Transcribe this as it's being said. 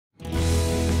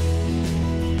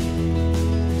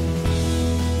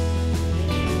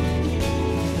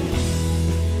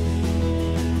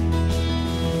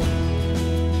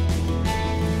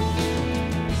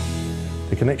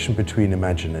connection between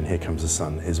Imagine and Here Comes the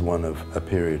Sun is one of a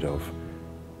period of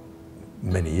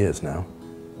many years now.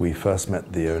 We first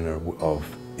met the owner of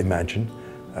Imagine.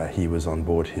 He was on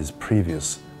board his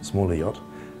previous smaller yacht,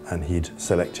 and he'd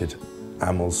selected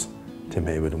Amels, Tim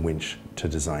Hayward and Winch to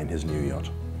design his new yacht.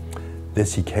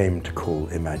 This he came to call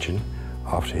Imagine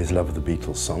after his love of the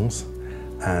Beatles songs,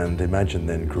 and Imagine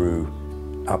then grew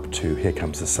up to Here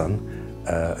Comes the Sun,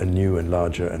 a new and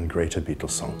larger and greater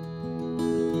Beatles song.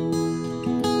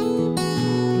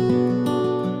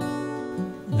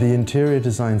 The interior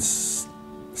design's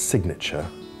signature,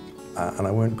 and I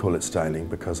won't call it styling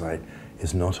because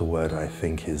is not a word I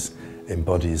think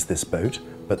embodies this boat,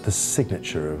 but the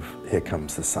signature of Here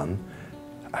Comes the Sun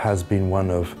has been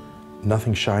one of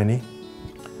nothing shiny,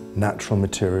 natural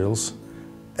materials,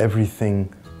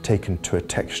 everything taken to a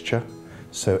texture.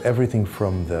 So everything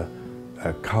from the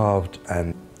carved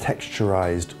and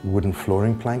texturized wooden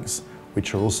flooring planks,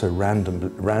 which are also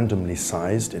randomly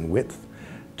sized in width,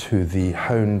 to the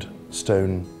honed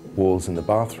stone walls in the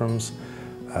bathrooms,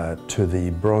 to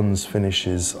the bronze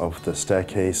finishes of the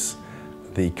staircase,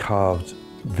 the carved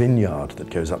vineyard that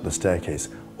goes up the staircase.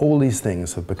 All these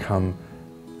things have become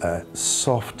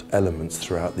soft elements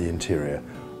throughout the interior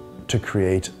to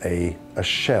create a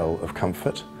shell of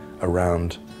comfort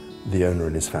around the owner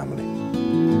and his family.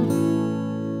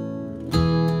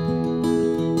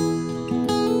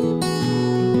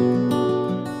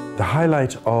 The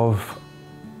highlight of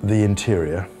the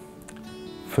interior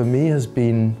for me has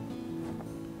been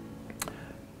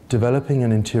developing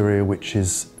an interior which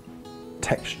is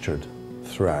textured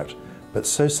throughout, but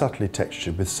so subtly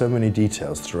textured with so many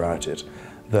details throughout it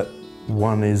that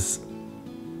one is,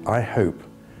 I hope,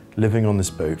 living on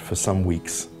this boat for some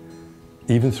weeks,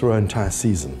 even through our entire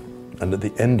season. And at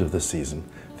the end of the season,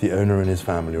 the owner and his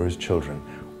family or his children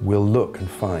will look and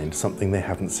find something they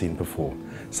haven't seen before,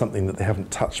 something that they haven't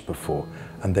touched before,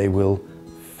 and they will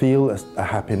feel a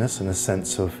happiness and a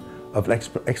sense of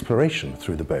exploration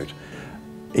through the boat.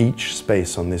 Each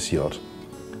space on this yacht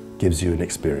gives you an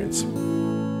experience.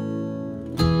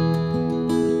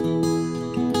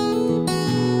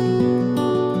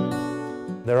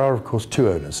 There are, of course, two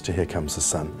owners to Here Comes the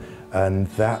Sun, and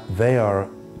that they are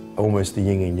almost the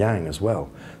yin and yang as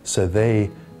well. So they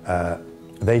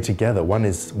together,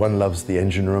 one loves the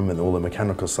engine room and all the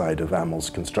mechanical side of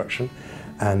Amels construction,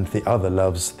 and the other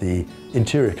loves the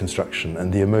interior construction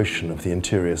and the emotion of the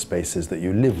interior spaces that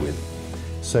you live with.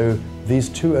 So these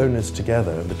two owners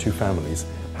together, and the two families,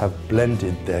 have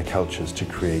blended their cultures to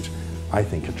create, I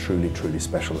think, a truly, truly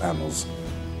special Amels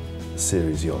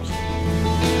series yacht.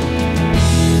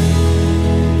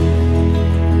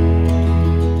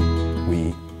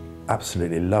 We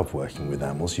absolutely love working with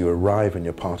Amels. You arrive and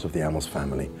you're part of the Amels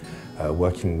family.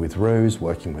 Working with Rose,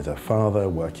 working with her father,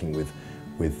 working with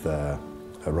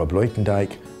Rob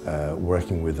Leutendijk,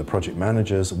 working with the project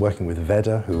managers, working with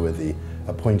Vedder, who were the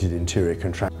appointed interior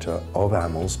contractor of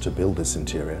Amels to build this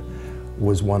interior,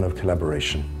 was one of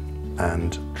collaboration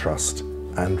and trust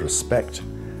and respect.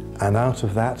 And out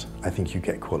of that, I think you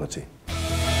get quality.